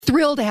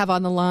Thrilled to have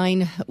on the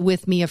line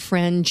with me a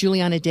friend,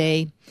 Giuliana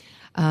Day,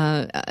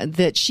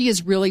 that she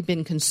has really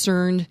been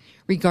concerned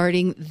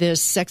regarding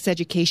this sex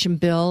education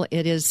bill.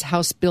 It is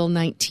House Bill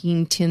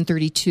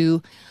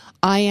 19-1032.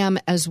 I am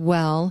as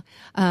well.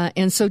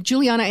 And so,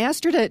 Giuliana, I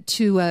asked her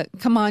to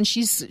come on.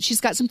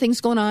 She's got some things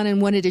going on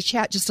and wanted to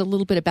chat just a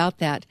little bit about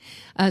that.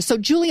 So,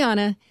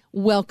 Giuliana,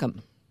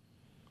 welcome.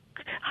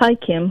 Hi,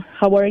 Kim.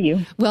 How are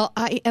you? Well,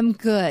 I am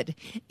good.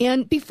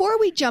 And before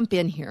we jump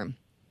in here,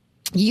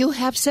 you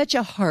have such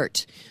a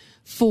heart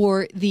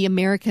for the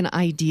American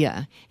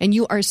idea, and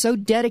you are so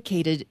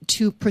dedicated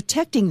to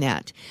protecting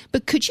that.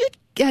 But could you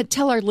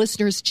tell our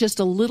listeners just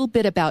a little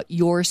bit about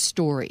your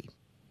story?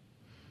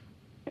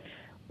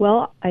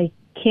 Well, I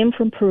came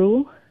from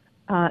Peru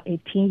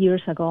 18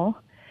 years ago,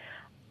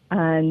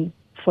 and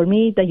for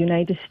me, the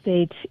United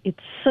States, it's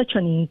such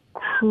an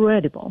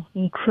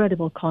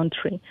incredible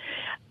country,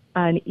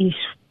 and it's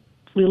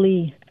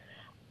really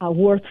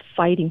worth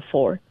fighting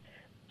for.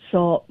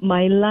 So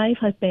my life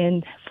has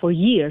been, for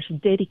years,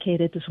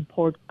 dedicated to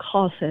support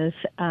causes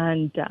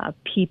and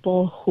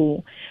people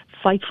who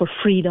fight for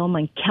freedom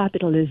and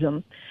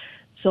capitalism.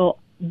 So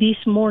this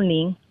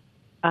morning,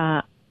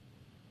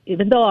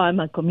 even though I'm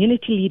a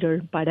community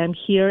leader, but I'm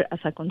here as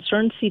a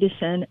concerned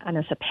citizen and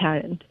as a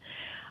parent.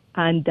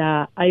 And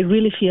I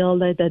really feel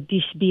that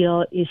this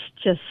bill is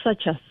just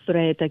such a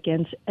threat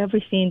against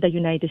everything the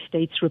United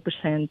States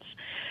represents.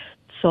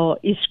 So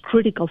it's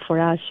critical for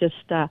us just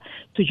to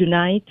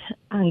unite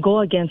and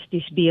go against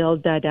this bill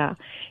that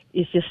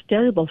is just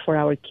terrible for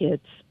our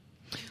kids.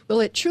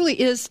 Well, it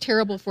truly is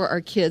terrible for our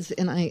kids,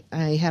 and I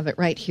have it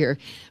right here.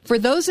 For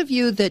those of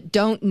you that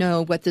don't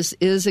know what this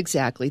is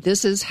exactly,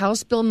 this is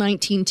House Bill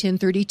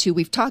 19-1032.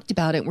 We've talked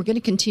about it. We're going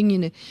to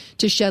continue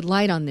to shed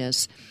light on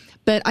this.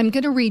 But I'm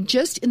going to read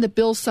just in the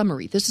bill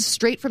summary. This is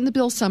straight from the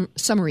bill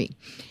summary.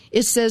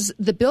 It says,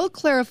 the bill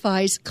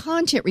clarifies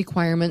content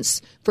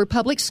requirements for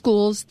public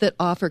schools that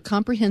offer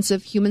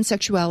comprehensive human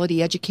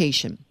sexuality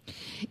education.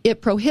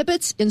 It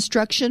prohibits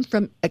instruction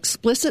from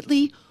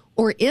explicitly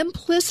or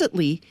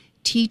implicitly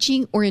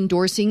teaching or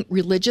endorsing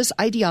religious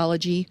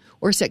ideology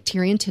or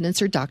sectarian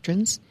tenets or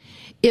doctrines.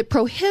 It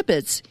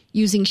prohibits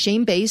using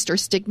shame-based or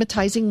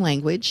stigmatizing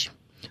language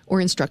or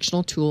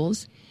instructional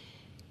tools.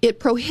 It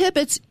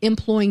prohibits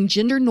employing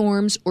gender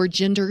norms or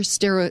gender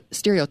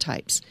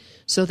stereotypes.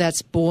 So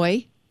that's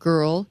boy,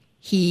 girl,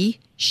 he,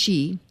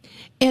 she.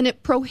 And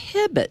it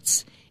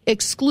prohibits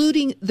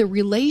excluding the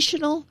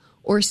relational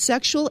or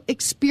sexual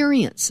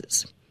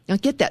experiences. Now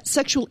get that,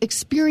 sexual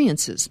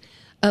experiences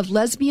of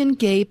lesbian,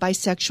 gay,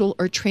 bisexual,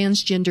 or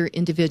transgender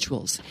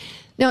individuals.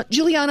 Now,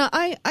 Giuliana,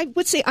 I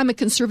would say I'm a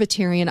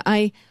conservatarian.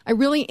 I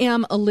really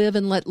am a live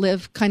and let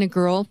live kind of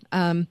girl.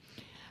 But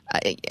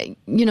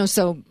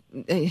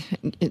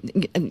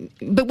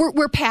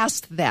we're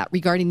past that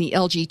regarding the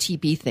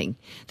LGTB thing.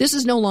 This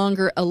is no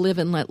longer a live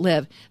and let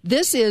live.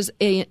 This is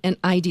an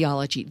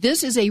ideology.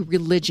 This is a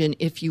religion,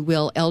 if you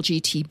will,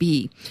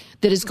 LGTB,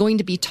 that is going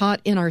to be taught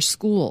in our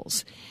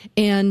schools.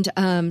 And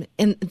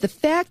the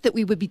fact that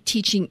we would be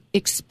teaching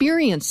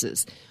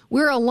experiences,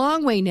 we're a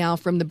long way now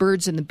from the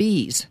birds and the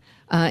bees.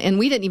 And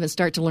we didn't even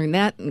start to learn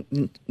that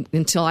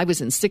until I was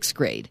in 6th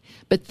grade.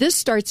 But this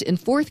starts in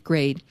 4th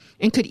grade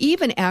and could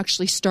even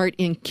actually start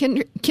in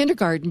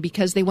kindergarten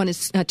because they want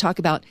to talk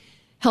about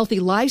healthy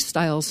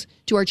lifestyles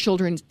to our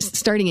children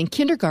starting in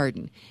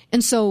kindergarten.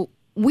 And so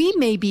we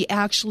may be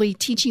actually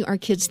teaching our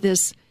kids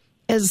this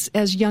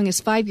as young as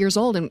 5 years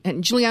old. And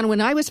Giuliana,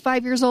 when I was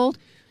 5 years old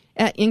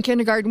in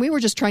kindergarten, we were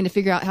just trying to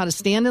figure out how to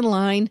stand in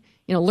line,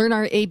 learn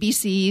our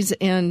ABCs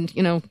and,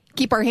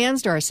 keep our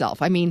hands to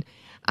ourselves. I mean,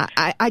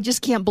 I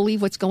just can't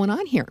believe what's going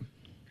on here.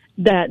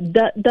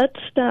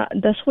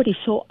 That's what is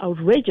so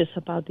outrageous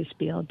about this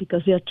bill,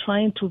 because they are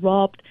trying to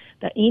rob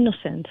the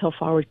innocence of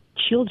our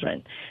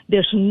children.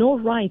 There's no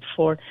right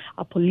for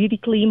a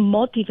politically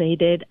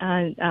motivated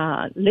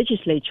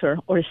legislature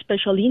or a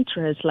special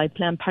interest like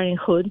Planned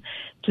Parenthood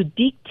to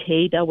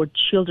dictate our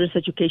children's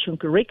education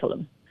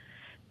curriculum.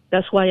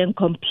 That's why I'm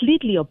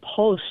completely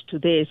opposed to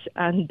this,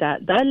 and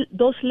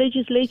those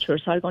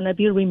legislatures are going to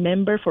be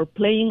remembered for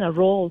playing a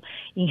role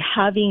in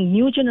having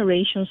new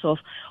generations of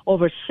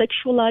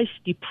over-sexualized,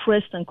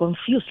 depressed, and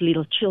confused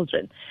little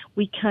children.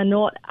 We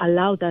cannot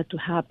allow that to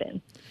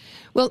happen.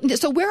 Well,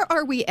 so where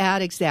are we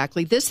at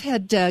exactly? This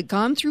had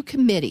gone through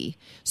committee.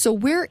 So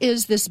where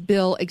is this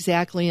bill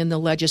exactly in the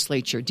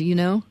legislature? Do you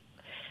know?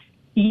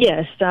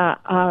 Yes,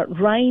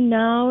 right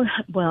now,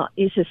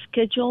 it's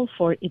scheduled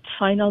for its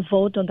final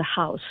vote on the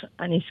House,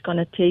 and it's going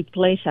to take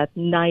place at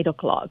 9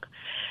 o'clock.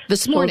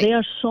 This morning? So there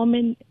are so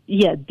many,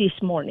 this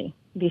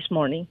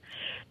morning.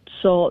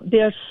 So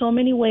there are so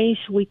many ways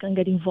we can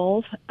get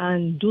involved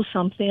and do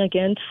something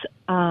against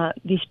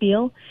this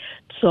bill.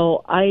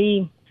 So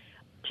I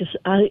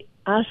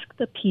ask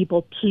the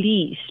people,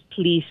 please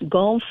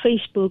go on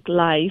Facebook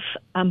Live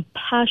and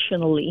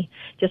passionately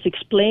just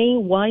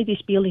explain why this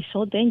bill is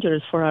so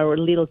dangerous for our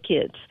little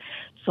kids.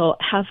 So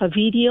have a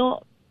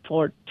video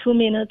for 2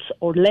 minutes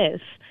or less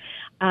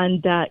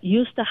and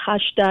use the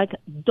hashtag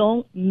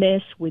Don't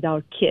Mess With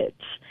Our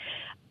Kids.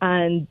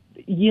 And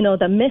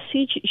the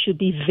message should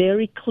be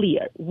very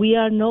clear. We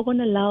are not going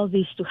to allow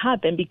this to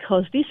happen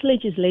because these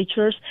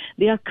legislatures,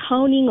 they are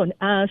counting on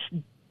us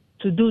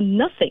to do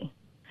nothing.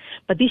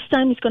 But this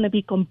time it's going to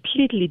be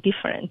completely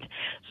different.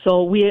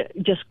 So we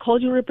just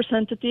call your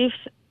representatives,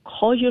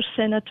 call your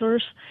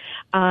senators,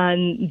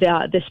 and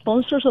the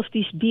sponsors of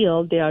this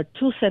bill, there are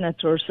two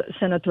senators,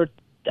 Senator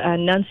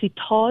Nancy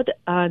Todd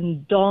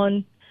and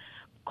Don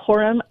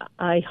Coram.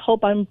 I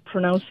hope I'm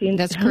pronouncing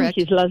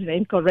his last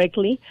name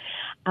correctly.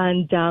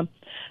 And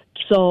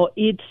so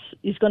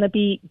it's going to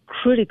be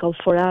critical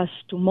for us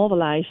to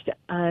mobilize.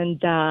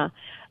 And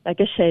like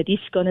I said,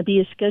 it's going to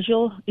be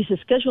scheduled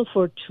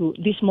for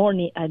this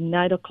morning at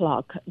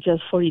 9:00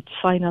 just for its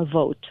final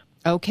vote.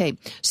 Okay.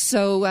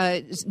 So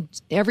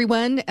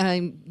everyone,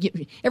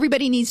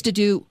 everybody needs to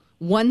do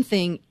one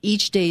thing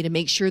each day to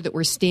make sure that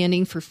we're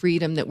standing for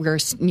freedom, that we're,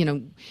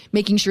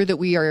 making sure that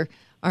we are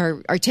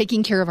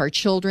taking care of our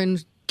children,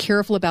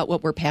 careful about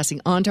what we're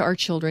passing on to our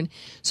children.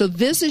 So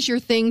this is your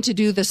thing to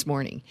do this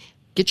morning.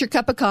 Get your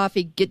cup of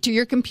coffee, get to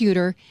your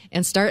computer,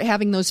 and start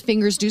having those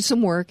fingers do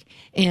some work.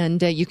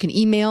 And you can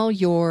email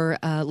your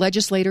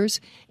legislators,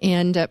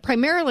 and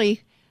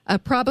primarily,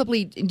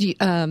 probably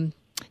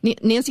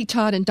Nancy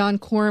Todd and Don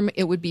Coram,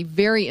 it would be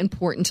very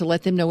important to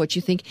let them know what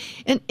you think.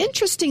 And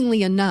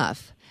interestingly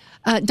enough,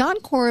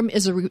 Don Coram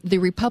is the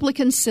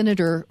Republican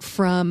senator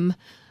from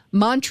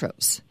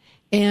Montrose.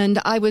 And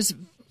I was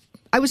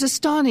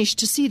astonished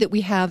to see that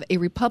we have a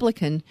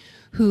Republican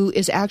who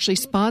is actually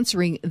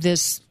sponsoring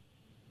this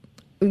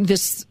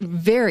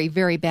very,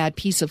 very bad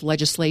piece of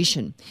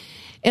legislation.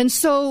 And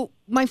so,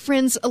 my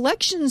friends,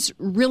 elections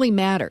really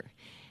matter.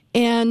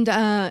 And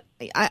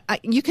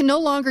you can no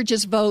longer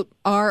just vote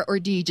R or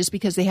D just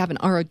because they have an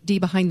R or D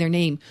behind their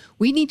name.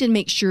 We need to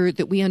make sure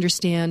that we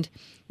understand,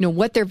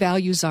 what their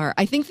values are.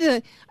 I think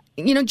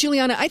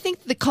Giuliana, I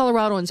think the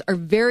Coloradoans are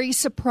very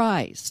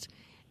surprised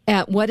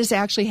at what is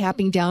actually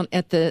happening down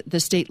at the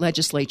state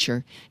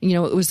legislature. It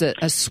was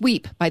a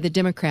sweep by the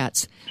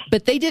Democrats,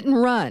 but they didn't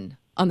run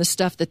on the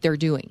stuff that they're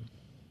doing.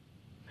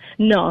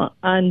 No,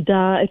 and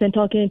I've been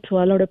talking to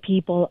a lot of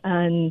people,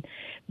 and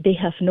they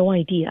have no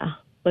idea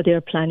what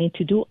they're planning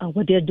to do and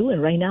what they're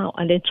doing right now.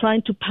 And they're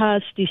trying to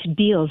pass these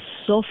bills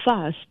so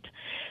fast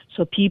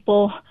so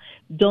people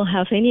don't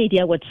have any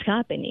idea what's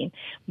happening.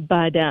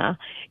 But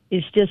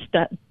it's just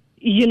that,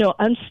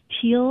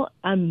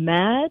 I'm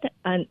mad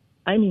and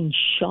I'm in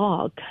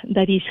shock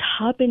that is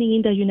happening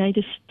in the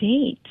United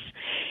States,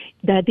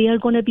 that they are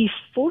going to be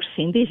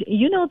forcing this.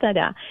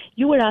 That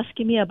you were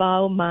asking me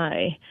about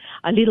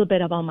a little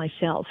bit about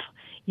myself.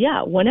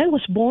 Yeah, when I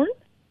was born,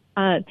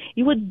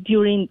 it was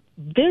during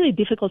very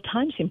difficult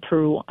times in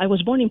Peru. I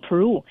was born in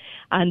Peru,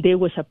 and there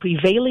was a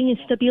prevailing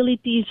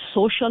instability,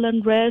 social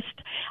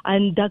unrest,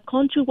 and the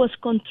country was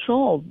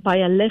controlled by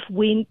a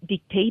left-wing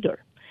dictator.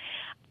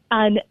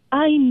 And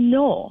I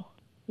know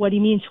what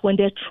it means when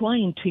they're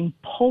trying to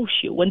impose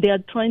you, when they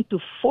are trying to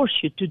force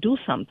you to do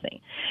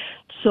something.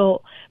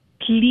 So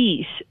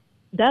please,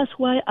 that's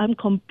why I'm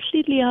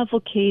completely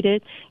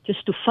advocated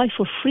just to fight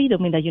for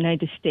freedom in the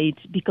United States,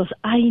 because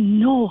I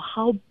know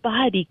how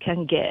bad it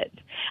can get.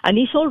 And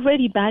it's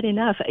already bad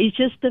enough. It's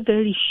just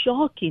very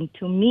shocking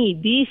to me.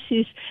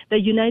 The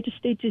United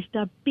States is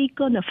the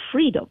beacon of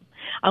freedom.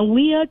 And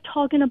we are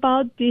talking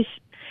about this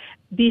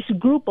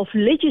group of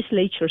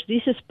legislatures,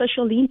 this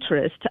special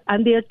interest,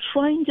 and they are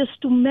trying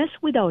just to mess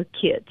with our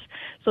kids.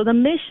 So the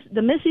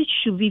message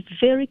should be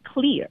very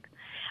clear.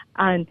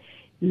 And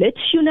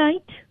let's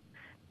unite.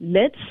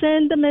 Let's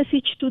send the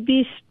message to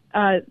these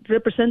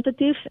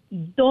representatives.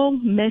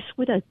 Don't mess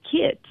with our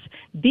kids.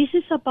 This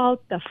is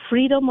about the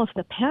freedom of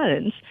the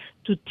parents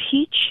to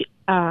teach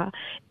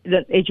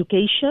the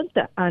education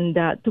and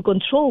to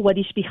control what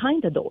is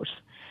behind the doors.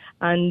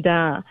 And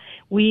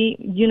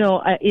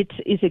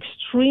it's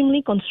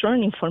extremely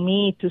concerning for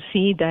me to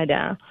see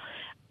that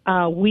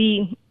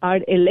we are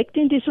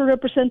electing these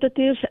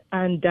representatives,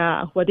 and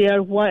what they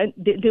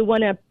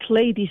want to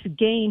play these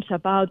games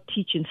about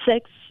teaching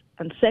sex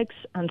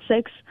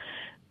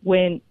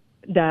when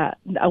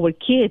our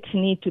kids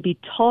need to be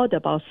taught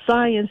about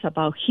science,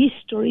 about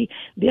history.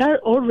 They are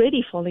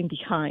already falling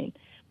behind.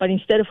 But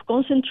instead of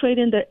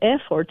concentrating their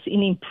efforts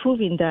in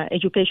improving the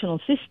educational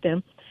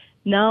system,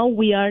 now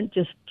we are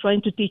just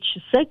trying to teach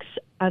sex.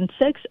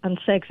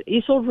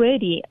 It's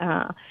already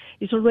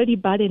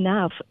bad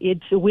enough.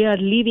 We are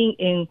living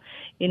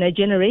in a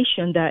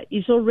generation that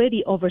is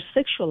already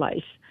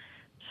over-sexualized.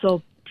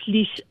 So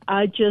please,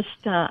 I'm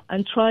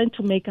trying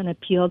to make an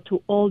appeal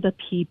to all the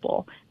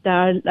people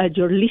that are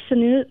your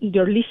listeners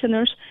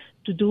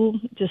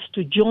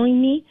to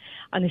join me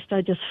and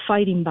start just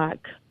fighting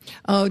back.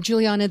 Oh,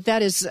 Giuliana,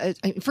 that is,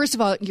 first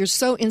of all, you're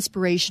so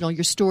inspirational.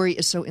 Your story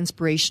is so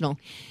inspirational.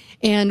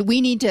 And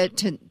we need to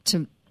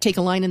take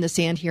a line in the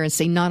sand here and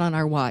say, not on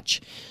our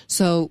watch.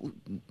 So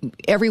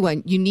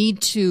everyone, you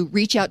need to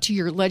reach out to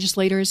your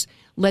legislators,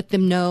 let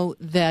them know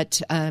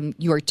that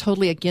you are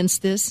totally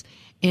against this,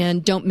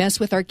 and don't mess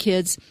with our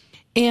kids.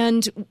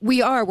 And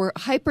we're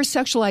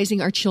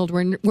hypersexualizing our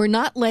children. We're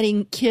not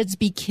letting kids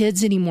be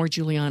kids anymore,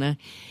 Giuliana.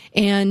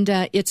 And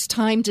it's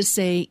time to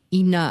say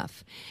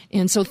enough.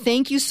 And so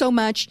thank you so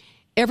much.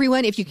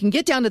 Everyone, if you can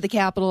get down to the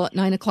Capitol at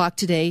 9 o'clock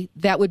today,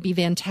 that would be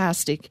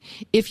fantastic.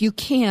 If you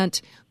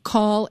can't,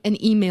 call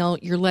and email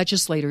your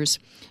legislators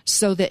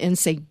and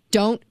say,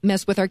 don't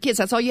mess with our kids.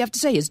 That's all you have to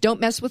say is don't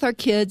mess with our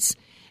kids,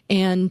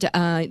 and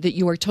that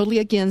you are totally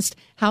against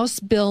House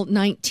Bill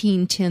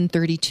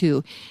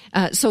 19-1032.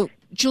 So,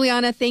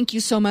 Giuliana, thank you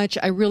so much.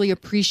 I really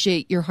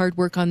appreciate your hard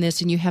work on this,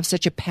 and you have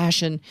such a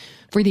passion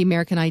for the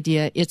American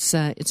idea. It's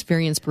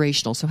very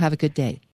inspirational. So have a good day.